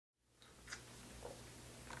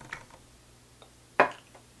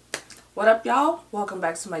What up, y'all? Welcome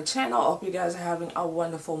back to my channel. I hope you guys are having a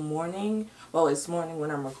wonderful morning. Well, it's morning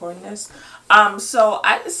when I'm recording this. So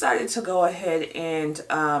I decided to go ahead and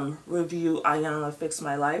review Iyanla Fix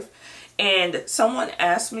My Life. And someone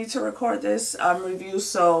asked me to record this review,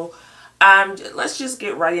 so let's just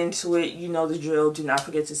get right into it. You know the drill. Do not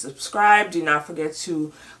forget to subscribe. Do not forget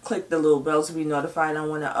to click the little bell to be notified on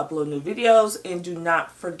when I upload new videos. And do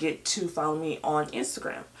not forget to follow me on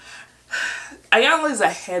Instagram. Iyanla is a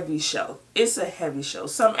heavy show. It's a heavy show.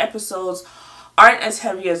 Some episodes aren't as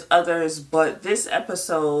heavy as others, but this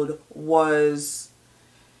episode was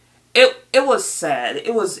it was sad.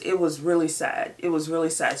 It was really sad. It was really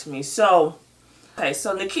sad to me. So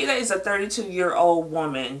so Nikita is a 32-year-old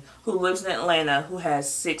woman who lives in Atlanta who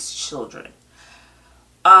has 6 children.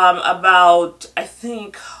 About I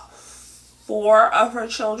think 4 of her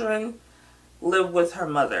children live with her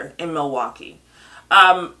mother in Milwaukee.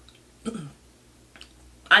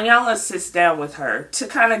 Iyanla sits down with her to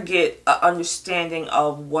kind of get an understanding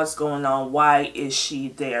of what's going on. Why is she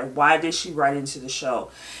there? Why did she write into the show?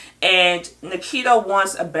 And Nikita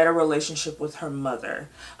wants a better relationship with her mother.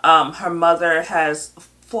 Her mother has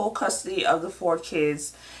full custody of the 4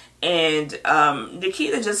 kids. And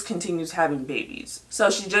Nikita just continues having babies. So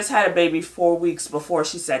she just had a baby 4 weeks before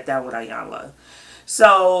she sat down with Iyanla.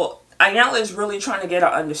 So Iyanla is really trying to get an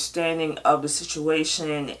understanding of the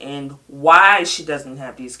situation and why she doesn't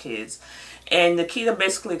have these kids. And Nikita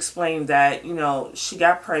basically explained that, you know, she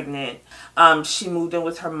got pregnant. She moved in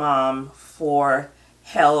with her mom for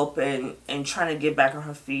help and trying to get back on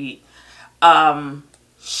her feet.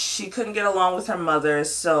 She couldn't get along with her mother,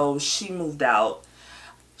 so she moved out.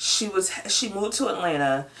 She moved to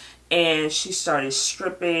Atlanta and she started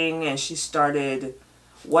stripping and she started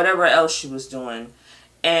whatever else she was doing.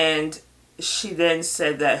 And she then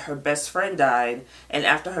said that her best friend died. And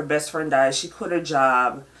after her best friend died, she quit her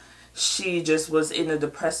job. She just was in a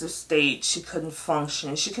depressive state. She couldn't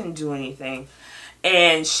function. She couldn't do anything.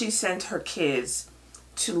 And she sent her kids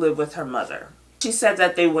to live with her mother. She said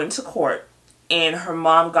that they went to court and her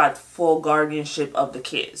mom got full guardianship of the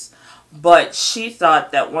kids. But she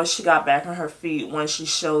thought that once she got back on her feet, once she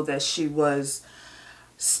showed that she was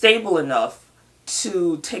stable enough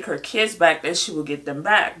to take her kids back, that she would get them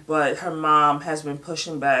back. But her mom has been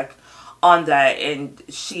pushing back on that and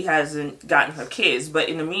she hasn't gotten her kids. But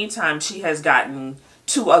in the meantime, she has gotten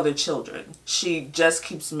 2 other children. She just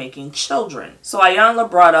keeps making children. So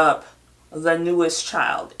Iyanla brought up the newest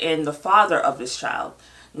child and the father of this child.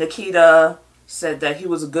 Nikita said that he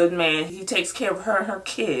was a good man. He takes care of her and her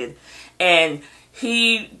kid. And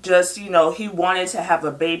he just, you know, he wanted to have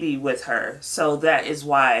a baby with her. So that is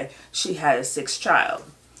why she had a 6th child.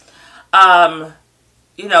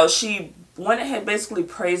 You know, she went ahead basically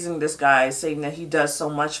praising this guy, saying that he does so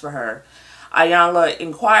much for her. Iyanla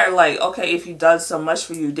inquired, like, okay, if he does so much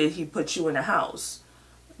for you, did he put you in a house?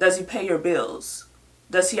 Does he pay your bills?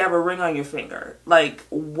 Does he have a ring on your finger? Like,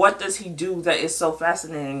 what does he do that is so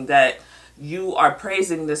fascinating that you are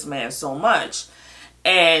praising this man so much?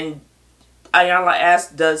 And Iyanla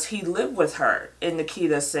asked, does he live with her? And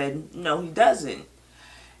Nikita said, no, he doesn't.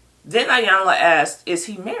 Then Iyanla asked, is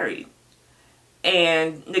he married?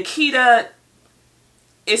 And Nikita,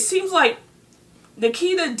 it seems like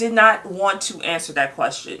Nikita did not want to answer that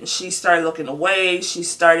question. She started looking away.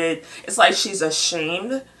 It's like she's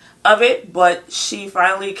ashamed of it, but she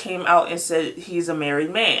finally came out and said he's a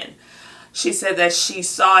married man. She said that she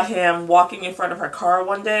saw him walking in front of her car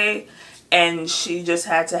one day and she just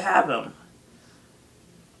had to have him.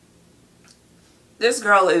 This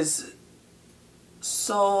girl is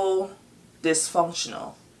so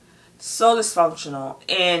dysfunctional. So dysfunctional.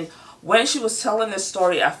 And when she was telling this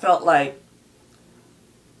story, I felt like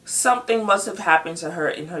something must have happened to her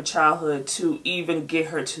in her childhood to even get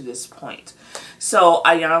her to this point. So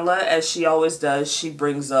Iyanla, as she always does, she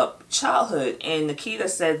brings up childhood. And Nikita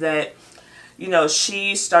said that, you know,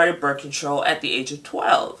 she started birth control at the age of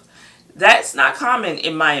 12. That's not common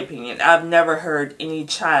in my opinion. I've never heard any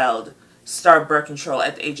child start birth control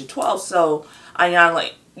at the age of 12. So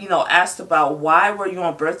Iyanla, you know, asked about why were you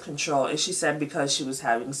on birth control, and she said because she was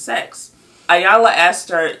having sex. Iyanla asked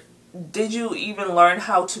her, did you even learn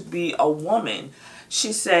how to be a woman?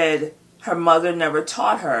 She said her mother never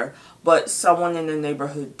taught her, but someone in the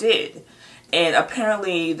neighborhood did. And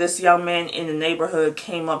apparently this young man in the neighborhood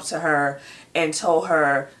came up to her and told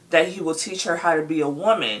her that he will teach her how to be a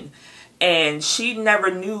woman. And she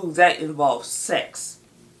never knew that involved sex.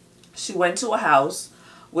 She went to a house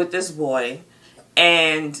with this boy,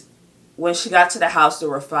 and when she got to the house, there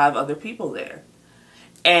were 5 other people there.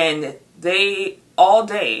 And all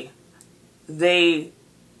day, in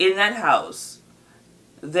that house,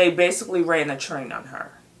 they basically ran a train on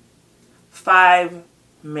her. 5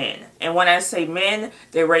 men. And when I say men,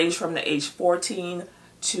 they range from the age 14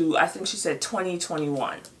 to, I think she said 20,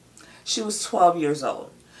 21. She was 12 years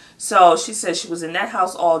old. So she said she was in that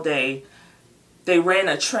house all day. They ran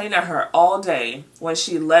a train on her all day. When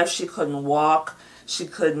she left, she couldn't walk. She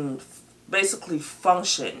couldn't basically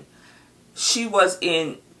function. She was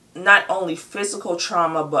in not only physical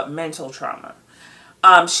trauma, but mental trauma.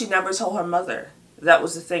 She never told her mother. That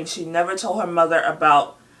was the thing. She never told her mother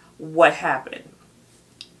about what happened.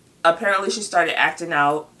 Apparently, she started acting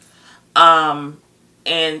out.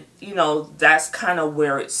 And, you know, that's kind of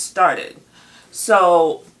where it started.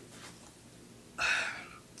 So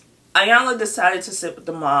Iyanla decided to sit with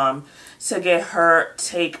the mom to get her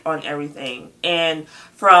take on everything. And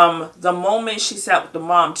from the moment she sat with the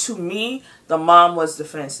mom, to me, the mom was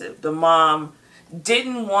defensive. The mom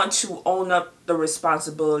didn't want to own up the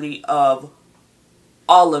responsibility of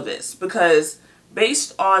all of this. Because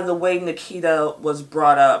based on the way Nikita was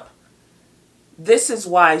brought up, this is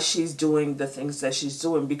why she's doing the things that she's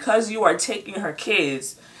doing. Because you are taking her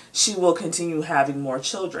kids, she will continue having more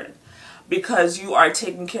children. Because you are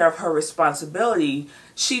taking care of her responsibility,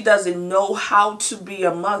 she doesn't know how to be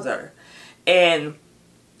a mother. And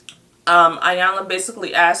Iyanla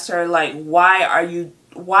basically asked her, like, why are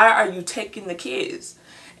you taking the kids?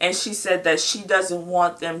 And she said that she doesn't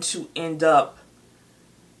want them to end up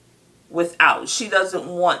without. She doesn't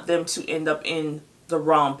want them to end up in the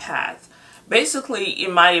wrong path. Basically,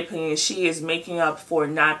 in my opinion, she is making up for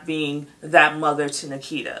not being that mother to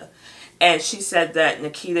Nikita. And she said that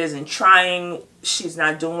Nikita isn't trying. She's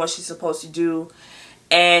not doing what she's supposed to do.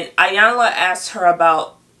 And Iyanla asked her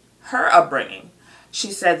about her upbringing.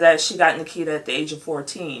 She said that she got Nikita at the age of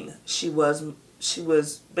 14. She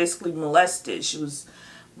was basically molested. She was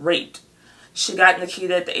raped. She got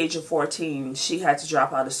Nikita at the age of 14. She had to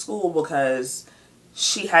drop out of school because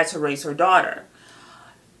she had to raise her daughter.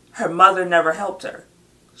 Her mother never helped her.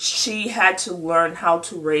 She had to learn how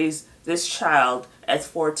to raise this child at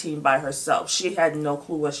 14 by herself. She had no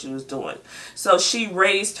clue what she was doing. So she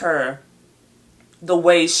raised her the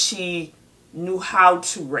way she knew how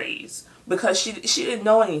to raise, because she didn't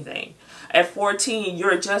know anything. At 14,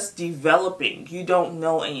 you're just developing. You don't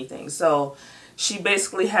know anything. So she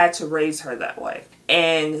basically had to raise her that way.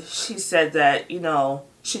 And she said that, you know,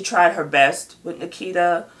 she tried her best with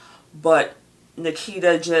Nikita, but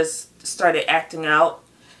Nikita just started acting out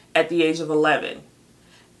at the age of 11.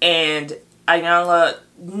 And Iyanla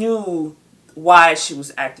knew why she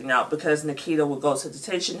was acting out, because Nikita would go to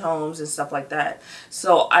detention homes and stuff like that.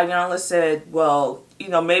 So Iyanla said, well, you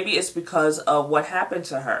know, maybe it's because of what happened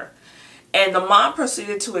to her. And the mom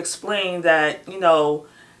proceeded to explain that, you know,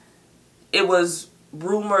 it was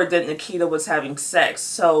rumored that Nikita was having sex.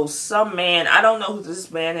 So some man, I don't know who this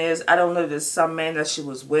man is. I don't know if there's some man that she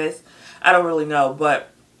was with. I don't really know. But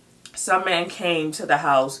some man came to the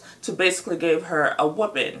house to basically give her a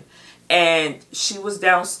whooping. And she was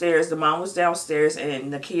downstairs. The mom was downstairs,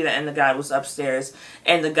 and Nikita and the guy was upstairs.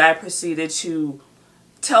 And the guy proceeded to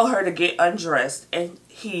tell her to get undressed. And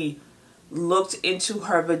he looked into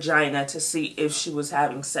her vagina to see if she was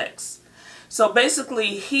having sex. So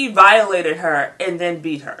basically, he violated her and then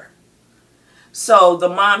beat her. So the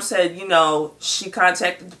mom said, you know, she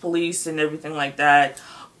contacted the police and everything like that.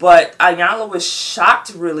 But Iyanla was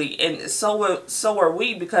shocked, really, and so were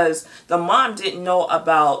we, because the mom didn't know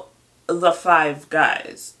about the 5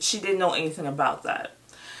 guys. She didn't know anything about that.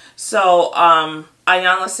 So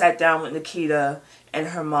Iyanla sat down with Nikita and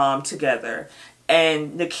her mom together,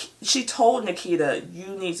 and she told Nikita,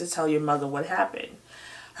 you need to tell your mother what happened.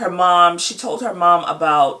 She told her mom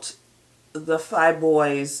about the 5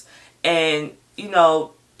 boys, and, you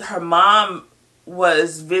know, her mom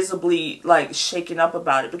was visibly, like, shaken up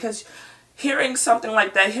about it, because hearing something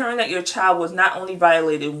like that, hearing that your child was not only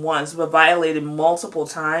violated once, but violated multiple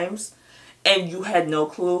times, and you had no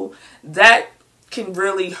clue, that can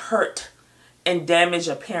really hurt and damage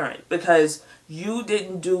a parent, because you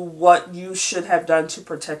didn't do what you should have done to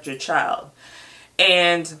protect your child.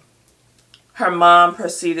 And her mom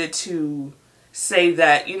proceeded to say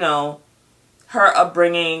that, you know, her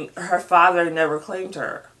upbringing, her father never claimed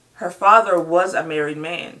her. Her father was a married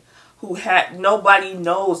man who had, nobody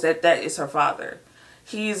knows that that is her father.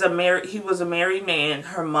 He was a married man.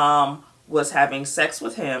 Her mom was having sex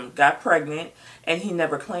with him, got pregnant, and he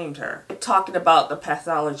never claimed her. Talking about the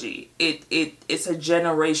pathology, it's a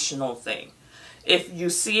generational thing. If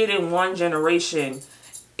you see it in one generation,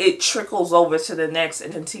 it trickles over to the next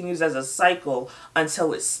and continues as a cycle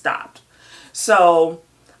until it's stopped. So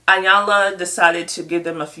Iyanla decided to give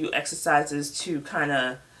them a few exercises to kind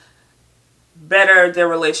of better their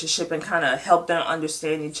relationship and kind of help them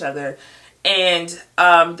understand each other. And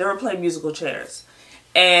they were playing musical chairs.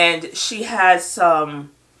 And she had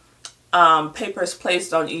some papers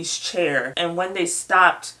placed on each chair. And when they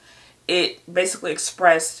stopped, it basically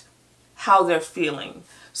expressed how they're feeling.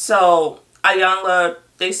 So Iyanla,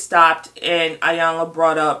 they stopped, and Iyanla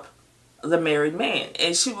brought up the married man.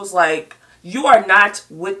 And she was like, you are not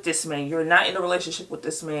with this man. You're not in a relationship with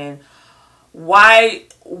this man. Why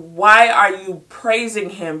are you praising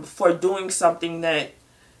him for doing something that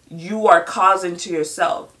you are causing to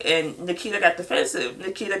yourself? And Nikita got defensive.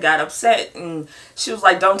 Nikita got upset, and she was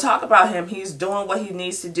like, don't talk about him. He's doing what he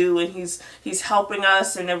needs to do, and he's helping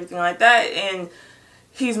us and everything like that, and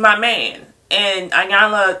he's my man. And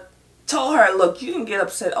Iyanla told her, look, you can get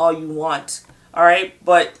upset all you want, all right,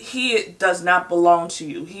 but he does not belong to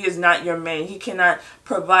you. He is not your man. He cannot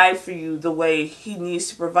provide for you the way he needs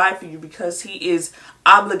to provide for you because he is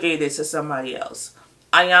obligated to somebody else.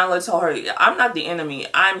 Iyanla told her, I'm not the enemy.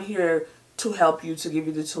 I'm here to help you, to give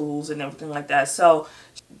you the tools and everything like that. So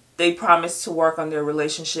they promised to work on their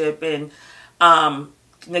relationship, and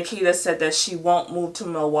Nikita said that she won't move to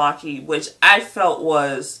Milwaukee, which I felt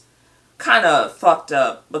was kind of fucked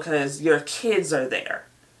up because your kids are there.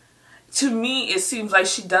 To me, it seems like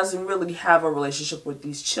she doesn't really have a relationship with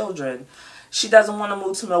these children. She doesn't want to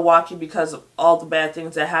move to Milwaukee because of all the bad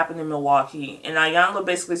things that happen in Milwaukee. And Iyanla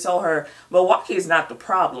basically told her, Milwaukee is not the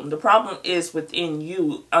problem. The problem is within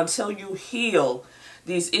you. Until you heal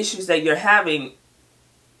these issues that you're having,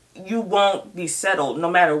 you won't be settled no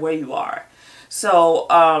matter where you are. So,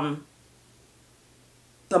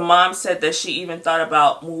 the mom said that she even thought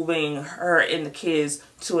about moving her and the kids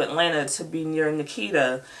to Atlanta to be near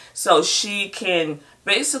Nikita so she can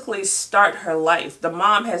basically start her life. The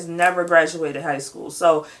mom has never graduated high school,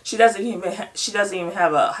 so she doesn't even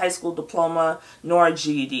have a high school diploma nor a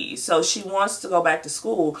GED. So she wants to go back to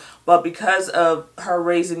school, but because of her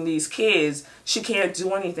raising these kids, she can't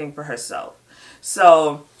do anything for herself.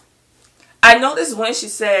 So I noticed when she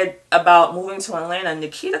said about moving to Atlanta,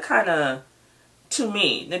 Nikita kind of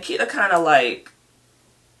like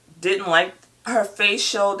didn't like her face,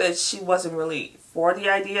 showed that she wasn't really for the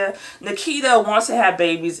idea. Nikita wants to have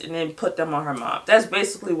babies and then put them on her mom. That's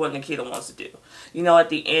basically what Nikita wants to do. You know, at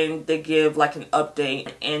the end they give like an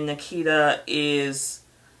update, and Nikita is,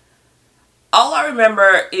 all I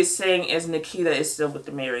remember is saying is Nikita is still with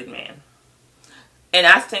the married man. And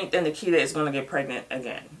I think that Nikita is going to get pregnant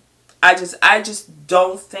again. I just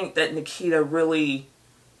don't think that Nikita really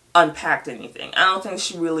unpacked anything. I don't think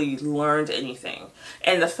she really learned anything.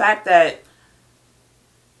 And the fact that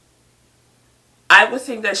I would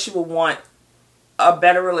think that she would want a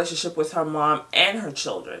better relationship with her mom and her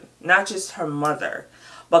children, not just her mother,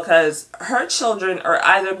 because her children are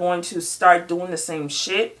either going to start doing the same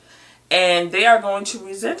shit and they are going to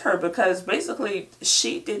resent her because basically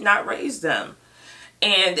she did not raise them.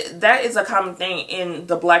 And that is a common thing in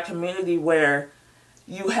the black community, where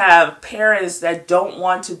you have parents that don't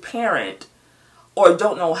want to parent or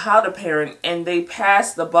don't know how to parent, and they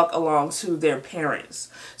pass the buck along to their parents.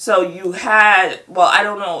 So you had, well, I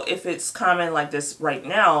don't know if it's common like this right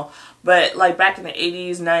now, but like back in the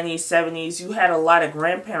 80s, 90s, 70s, you had a lot of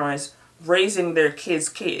grandparents raising their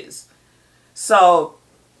kids. So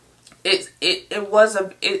it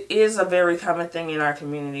is a very common thing in our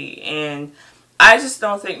community, and I just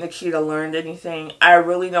don't think Nikita learned anything. I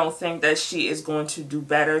really don't think that she is going to do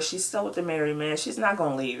better. She's still with the married man. She's not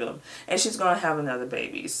going to leave him. And she's going to have another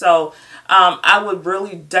baby. So I would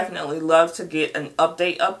really definitely love to get an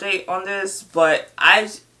update on this. But I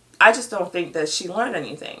just don't think that she learned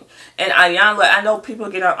anything. And Iyanla, I know people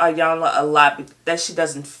get on Iyanla a lot that she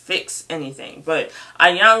doesn't fix anything. But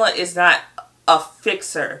Iyanla is not a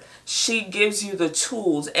fixer. She gives you the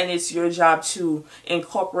tools, and it's your job to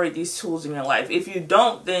incorporate these tools in your life. If you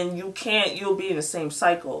don't, then you'll be in the same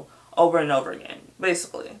cycle over and over again,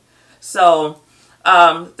 basically. So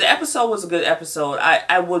the episode was a good episode.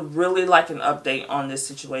 I would really like an update on this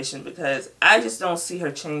situation because I just don't see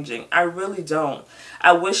her changing. I really don't.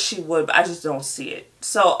 I wish she would, but I just don't see it.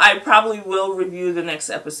 So I probably will review the next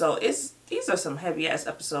episode. These are some heavy ass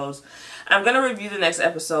episodes. I'm going to review the next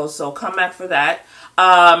episode, so come back for that.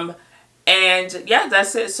 And yeah,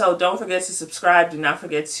 that's it. So don't forget to subscribe. Do not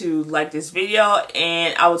forget to like this video,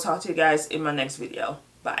 and I will talk to you guys in my next video.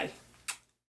 Bye.